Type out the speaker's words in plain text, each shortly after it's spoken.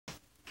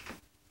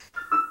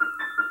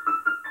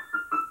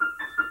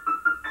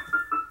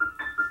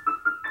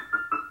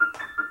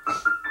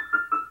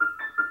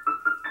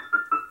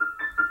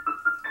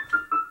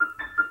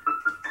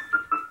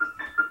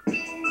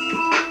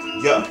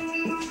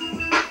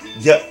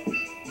Yeah,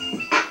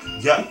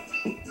 yeah.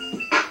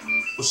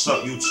 What's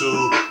up,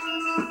 YouTube?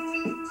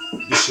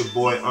 This your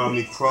boy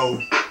Omni Pro,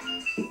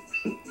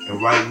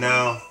 and right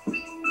now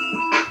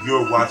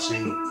you're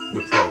watching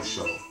the Pro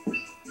Show.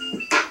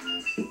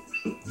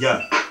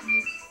 Yeah,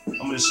 I'm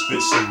gonna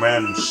spit some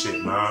random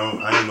shit,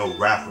 man. I ain't no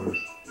rapper.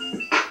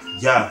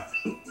 Yeah,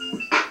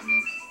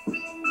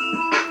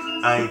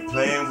 I ain't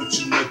playing with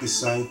you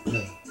niggas. I ain't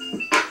playing.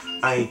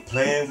 I ain't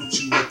playing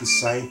with you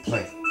niggas. I ain't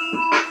playing.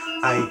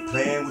 I ain't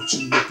playing with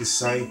you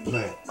niggas. I ain't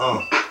playing.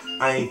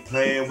 I ain't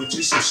playing with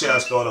you. Some shit I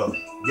start up.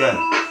 Yeah.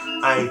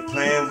 I ain't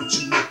playing with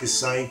you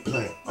niggas. I ain't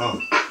playing.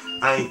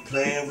 I ain't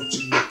playing with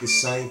you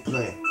niggas. I ain't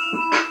playing.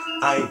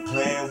 I ain't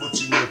playing with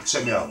you niggas.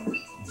 Check me out.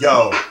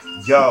 Yo,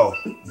 yo,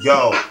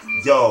 yo,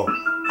 yo.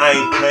 I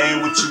ain't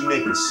playing with you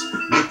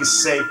niggas. Niggas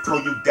say,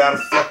 Pro, you got a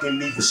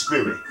fucking evil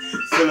spirit.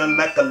 Feeling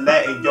like a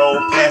Latin, yo,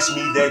 pass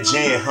me that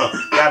gin, huh?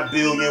 Got a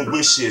billion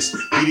wishes.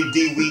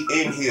 BDD, we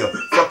in here.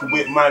 Fucking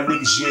with my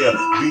niggas, yeah.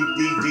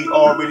 BDD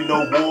already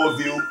know war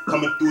view.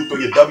 Coming through, throw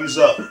your W's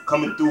up.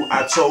 Coming through,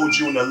 I told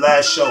you in the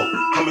last show.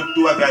 Coming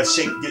through, I gotta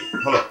shake it.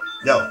 Hold up.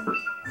 Yo,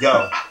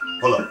 yo,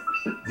 hold up.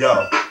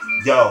 Yo,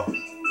 yo.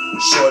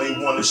 Shorty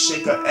wanna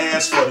shake her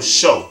ass for the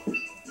show.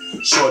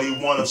 Shorty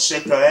wanna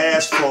shake her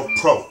ass for a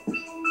pro.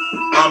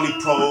 Omni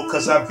Pro,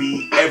 cause I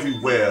be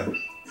everywhere.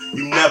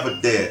 You never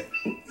there.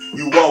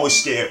 You always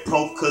scared.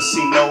 Pro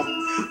Casino,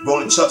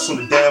 rolling chucks on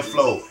the damn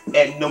floor.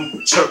 At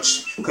them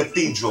church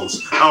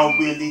cathedrals. I don't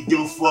really give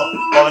a fuck.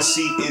 All I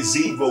see is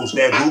zeros.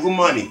 That Google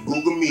money,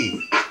 Google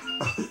me.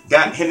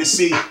 Got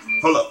Hennessy.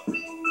 Hold up.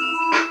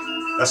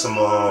 That's some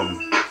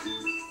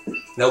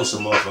that was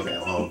some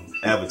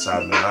motherfucking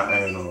advertisement.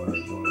 I ain't know what I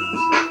was doing.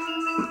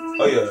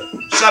 Oh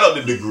yeah. Shout out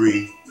to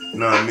Degree. You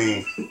know what I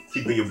mean?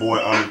 Keeping your boy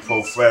Omni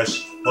Pro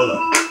fresh. Hold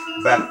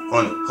up. Back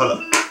on it. Hold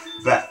up.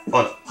 Back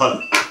on it. Hold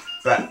up.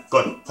 Back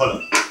on it.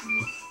 Hold up.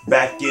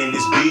 Back in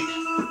this beat.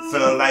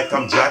 Feeling like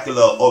I'm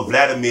Dracula or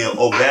Vladimir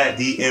or Vlad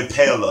the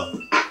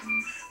Impaler.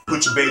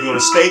 Put your baby on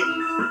a steak.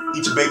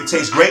 Eat your baby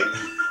tastes great.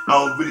 I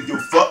don't really give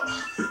a fuck.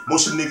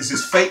 Most of the niggas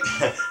is fake.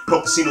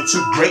 Pro Casino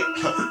too great.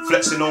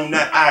 Flexing on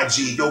that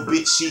IG. Yo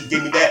bitch, she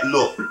gave me that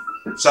look.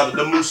 Shout out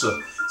to Musa.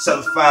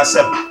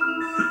 757.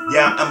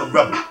 Yeah, I'm a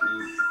rebel.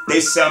 They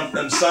say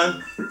I'm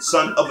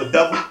son of a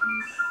devil.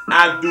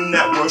 I do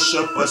not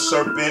worship a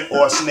serpent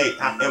or a snake.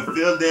 I am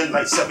feeling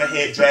like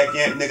seven-head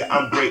dragon. Nigga,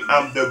 I'm great.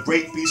 I'm the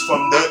great beast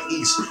from the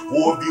east.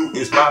 Warview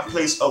is my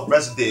place of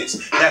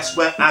residence. That's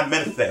where I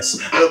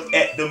manifest. Look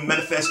at the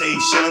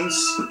manifestations.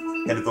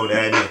 Had to go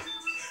there again.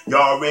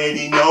 Y'all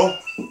already know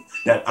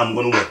that I'm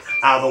gonna win.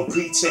 I don't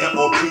pretend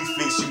or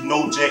prefix, you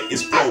know Jet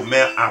is pro,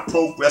 man. I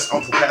progress, I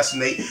don't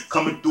procrastinate.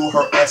 Coming through,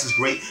 her ass is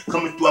great.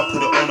 Coming through, I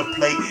put it on the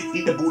plate.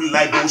 Eat the booty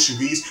like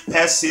groceries.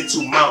 Pass it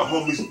to my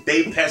homies,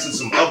 they passing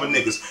some other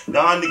niggas.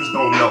 Y'all niggas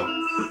don't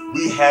know.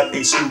 We have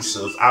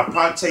exclusives. I'll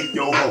probably take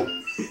your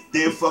hoe.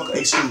 Then fuck her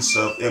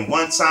exclusive. And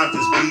one time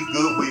just be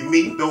good with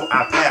me, though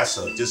I pass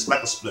her. Just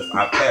like a split,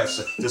 I pass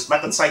her. Just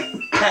like a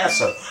tight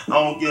passer. I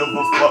don't give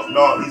a fuck,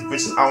 no, these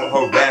bitches, I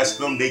don't harass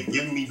them. They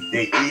give me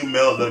their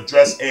email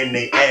address and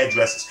their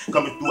addresses.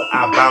 Coming through,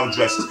 I bound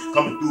dresses.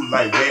 Coming through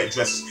like red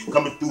dresses.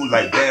 Coming through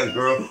like, damn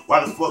girl,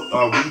 why the fuck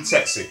are we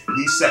texting?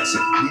 We sexing,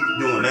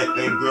 we doing that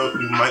thing, girl.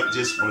 You might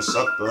just wanna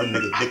suck a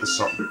nigga dick or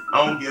something.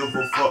 I don't give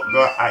a fuck,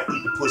 girl. I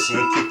eat the pussy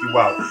and kick you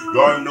out.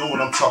 You already know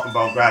what I'm talking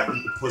about, girl. I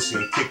eat the pussy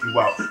and kick you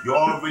out. You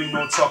already know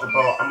what I'm talking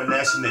about. I'm a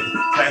nasty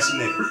nigga, classy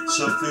nigga,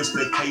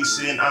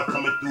 sophistication. I'm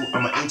coming through.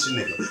 I'm an ancient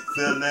nigga,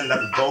 feeling like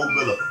a gold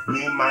villa.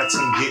 Me and my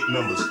team get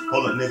members.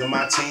 Hold up, nigga,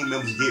 my team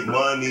members get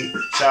money.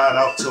 Shout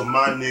out to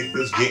my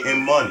niggas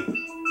getting money.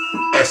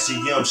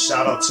 SCM,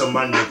 shout out to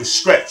my nigga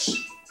Stretch.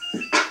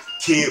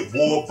 Kid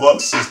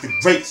Warbucks is the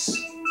greats.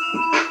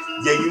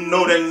 Yeah, you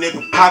know that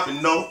nigga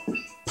poppin', no.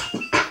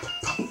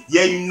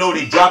 Yeah, you know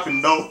they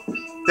dropping, no.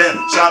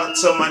 Damn, shout out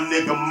to my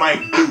nigga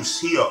Mike Deuce.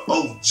 He a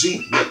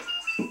OG nigga.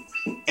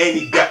 And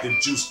he got the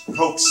juice.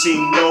 Pro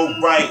Casino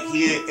right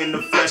here in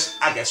the flesh.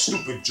 I got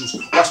stupid juice.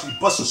 Watch me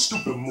bust a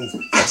stupid move.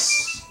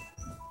 Yes.